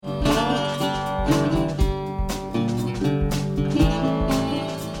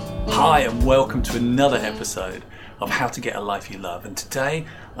Hi and welcome to another episode of How to Get a Life You Love, and today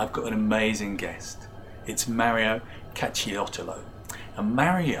I've got an amazing guest. It's Mario Cacciottolo, and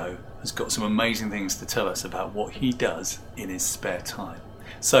Mario has got some amazing things to tell us about what he does in his spare time.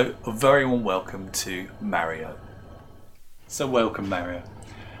 So a very warm welcome to Mario. So welcome, Mario.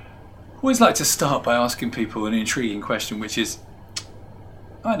 I always like to start by asking people an intriguing question, which is,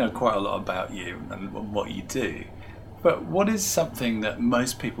 I know quite a lot about you and what you do, but what is something that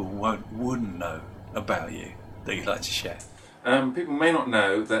most people wouldn't know about you that you'd like to share? People may not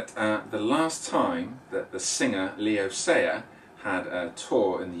know that the last time that the singer Leo Sayer had a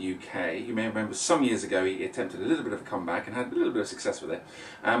tour in the UK, you may remember some years ago he attempted a little bit of a comeback and had a little bit of success with it,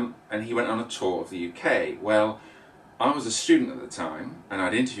 and he went on a tour of the UK. Well, I was a student at the time, and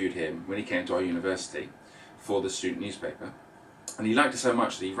I'd interviewed him when he came to our university for the student newspaper. And he liked it so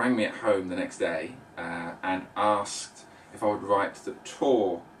much that he rang me at home the next day and asked if I would write the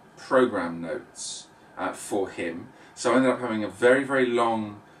tour programme notes for him. So I ended up having a very, very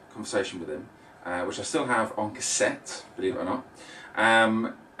long conversation with him, which I still have on cassette, believe it or not.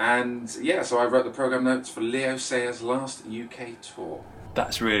 And yeah, so I wrote the programme notes for Leo Sayer's last UK tour.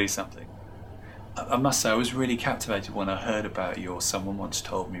 That's really something. I must say I was really captivated when I heard about your Someone Once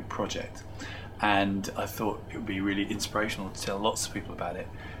Told Me project. And I thought it would be really inspirational to tell lots of people about it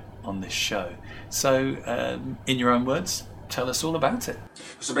on this show. So, in your own words, tell us all about it.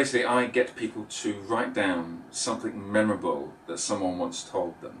 So basically, I get people to write down something memorable that someone once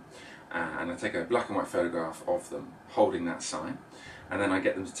told them. And I take a black and white photograph of them holding that sign. And then I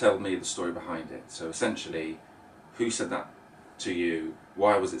get them to tell me the story behind it. So essentially, who said that to you?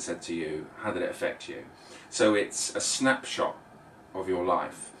 Why was it said to you? How did it affect you? So it's a snapshot of your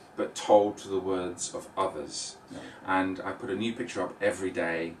life, but told to the words of others. Yeah. And I put a new picture up every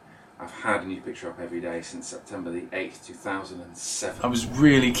day. I've had a new picture up every day since September the 8th, 2007. I was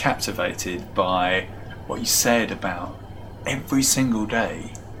really captivated by what you said about every single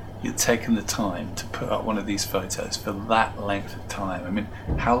day you'd taken the time to put up one of these photos for that length of time. I mean,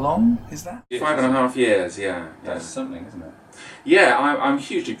 how long is that? 5.5 years, yeah. That's something, isn't it? Yeah, I'm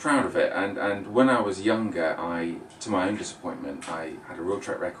hugely proud of it, and when I was younger, to my own disappointment, I had a real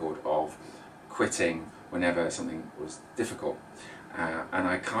track record of quitting whenever something was difficult, and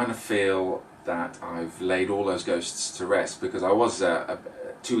I kind of feel that I've laid all those ghosts to rest, because I was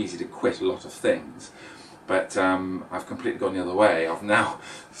too easy to quit a lot of things, but I've completely gone the other way. I've now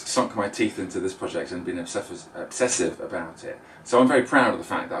sunk my teeth into this project and been obsessive about it. So I'm very proud of the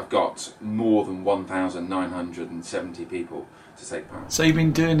fact that I've got more than 1,970 people to take part. So you've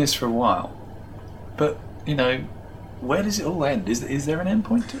been doing this for a while, but where does it all end? Is there an end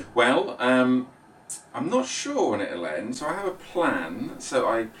point to it? Well, I'm not sure when it'll end, so I have a plan. So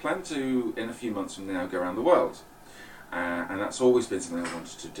I plan to, in a few months from now, go around the world. And that's always been something I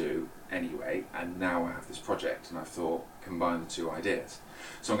wanted to do anyway, and now I have this project, and I thought, combine the two ideas.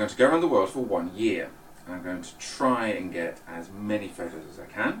 So I'm going to go around the world for 1 year, and I'm going to try and get as many photos as I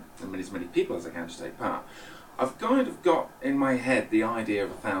can, and as many people as I can to take part. I've kind of got in my head the idea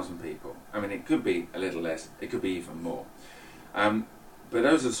of 1,000 people. I mean, it could be a little less, it could be even more. But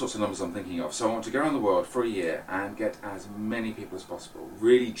those are the sorts of numbers I'm thinking of. So I want to go around the world for a year and get as many people as possible.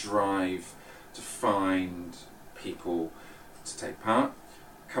 Really drive to find people to take part,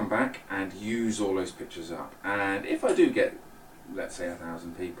 come back and use all those pictures up. And if I do get, let's say,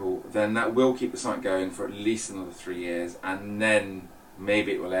 1,000 people, then that will keep the site going for at least another 3 years, and then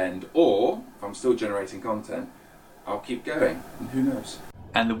maybe it will end, or if I'm still generating content, I'll keep going, and who knows.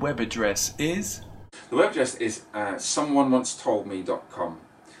 And the web address is? The web address is someoneoncetoldme.com,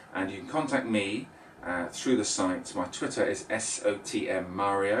 and you can contact me through the site. My Twitter is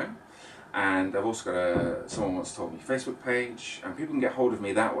SOTMMario, and I've also got Someone Once Told Me Facebook page, and people can get hold of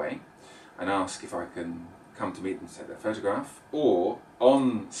me that way and ask if I can come to meet them to take their photograph. Or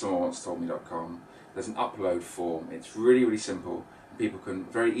on someoneoncetoldme.com there's an upload form. It's really, really simple. People can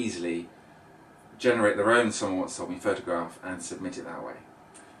very easily generate their own Someone Once Told Me photograph and submit it that way.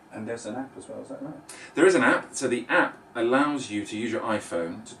 And there's an app as well, is that right? There is an app. So the app allows you to use your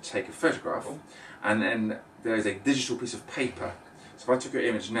iPhone to take a photograph, and then there is a digital piece of paper. So if I took your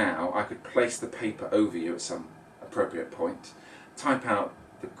image now, I could place the paper over you at some appropriate point, type out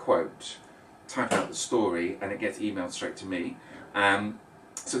the quote, type out the story, and it gets emailed straight to me.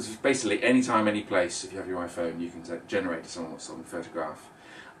 So it's basically anytime, any place, if you have your iPhone, you can generate Someone Once Told Me photograph.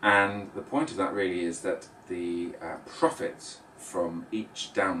 And the point of that really is that the profit from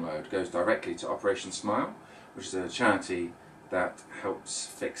each download goes directly to Operation Smile, which is a charity that helps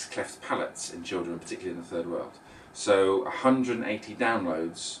fix cleft palates in children, particularly in the third world. So 180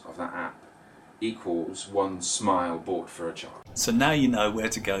 downloads of that app equals one smile bought for a child. So now you know where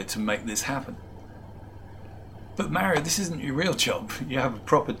to go to make this happen. But Mario, this isn't your real job. You have a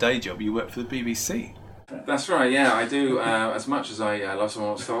proper day job. You work for the BBC. That's right, yeah, I do. As much as I love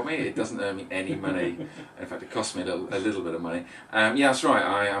someone once told me, it doesn't earn me any money. In fact, it costs me a little bit of money. Yeah, that's right,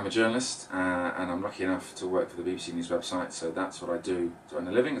 I'm a journalist, and I'm lucky enough to work for the BBC News website, so that's what I do to earn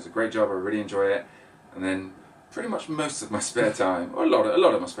a living. It's a great job, I really enjoy it. And then pretty much most of my spare time, or a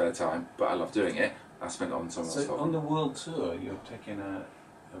lot of my spare time, but I love doing it, I spend it on someone else. So on the world tour, you're taking a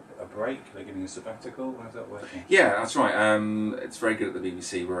break? They're giving you a sabbatical? How's that working? Yeah, that's right. It's very good at the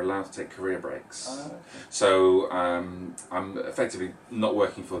BBC. We're allowed to take career breaks. Oh, okay. So I'm effectively not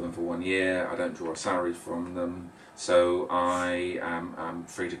working for them for 1 year. I don't draw a salary from them. So I'm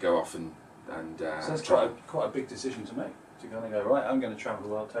free to go off and so that's quite a big decision to make. To kind of go, right, I'm going to travel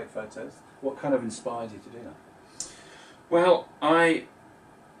the world, take photos. What kind of inspired you to do that? Well,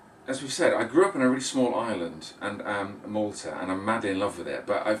 as we've said, I grew up in a really small island, and Malta, and I'm madly in love with it.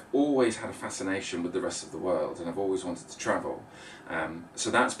 But I've always had a fascination with the rest of the world, and I've always wanted to travel.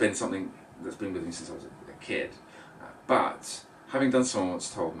 So that's been something that's been with me since I was a kid. But having done someone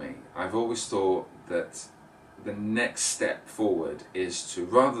once told me, I've always thought that the next step forward is to,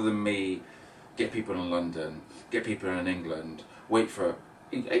 rather than me get people in London, get people in England, wait for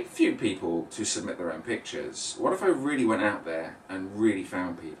a few people to submit their own pictures. What if I really went out there and really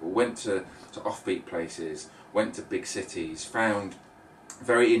found people, went to offbeat places, went to big cities, found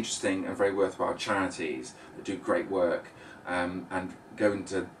very interesting and very worthwhile charities that do great work, and go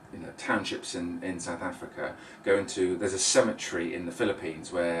into townships in South Africa, there's a cemetery in the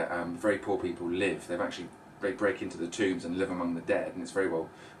Philippines where very poor people live. They break into the tombs and live among the dead, and it's very well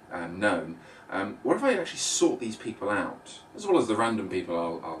known. What if I actually sought these people out, as well as the random people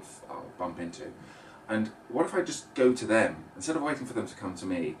I'll bump into, and what if I just go to them instead of waiting for them to come to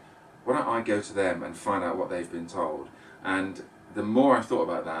me? Why don't I go to them and find out what they've been told? And the more I thought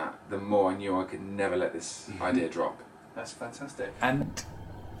about that, the more I knew I could never let this idea drop. That's fantastic. And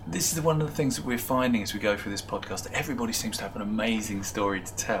this is one of the things that we're finding as we go through this podcast. Everybody seems to have an amazing story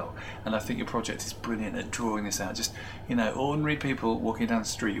to tell, and I think your project is brilliant at drawing this out. Just ordinary people walking down the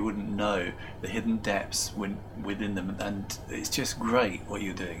street, you wouldn't know the hidden depths within them, and it's just great what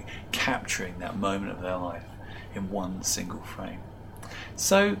you're doing, capturing that moment of their life in one single frame.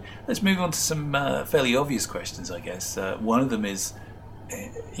 So let's move on to some fairly obvious questions, I guess. One of them is,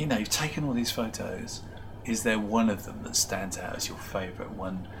 you've taken all these photos. Is there one of them that stands out as your favourite,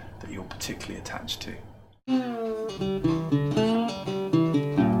 one that you're particularly attached to?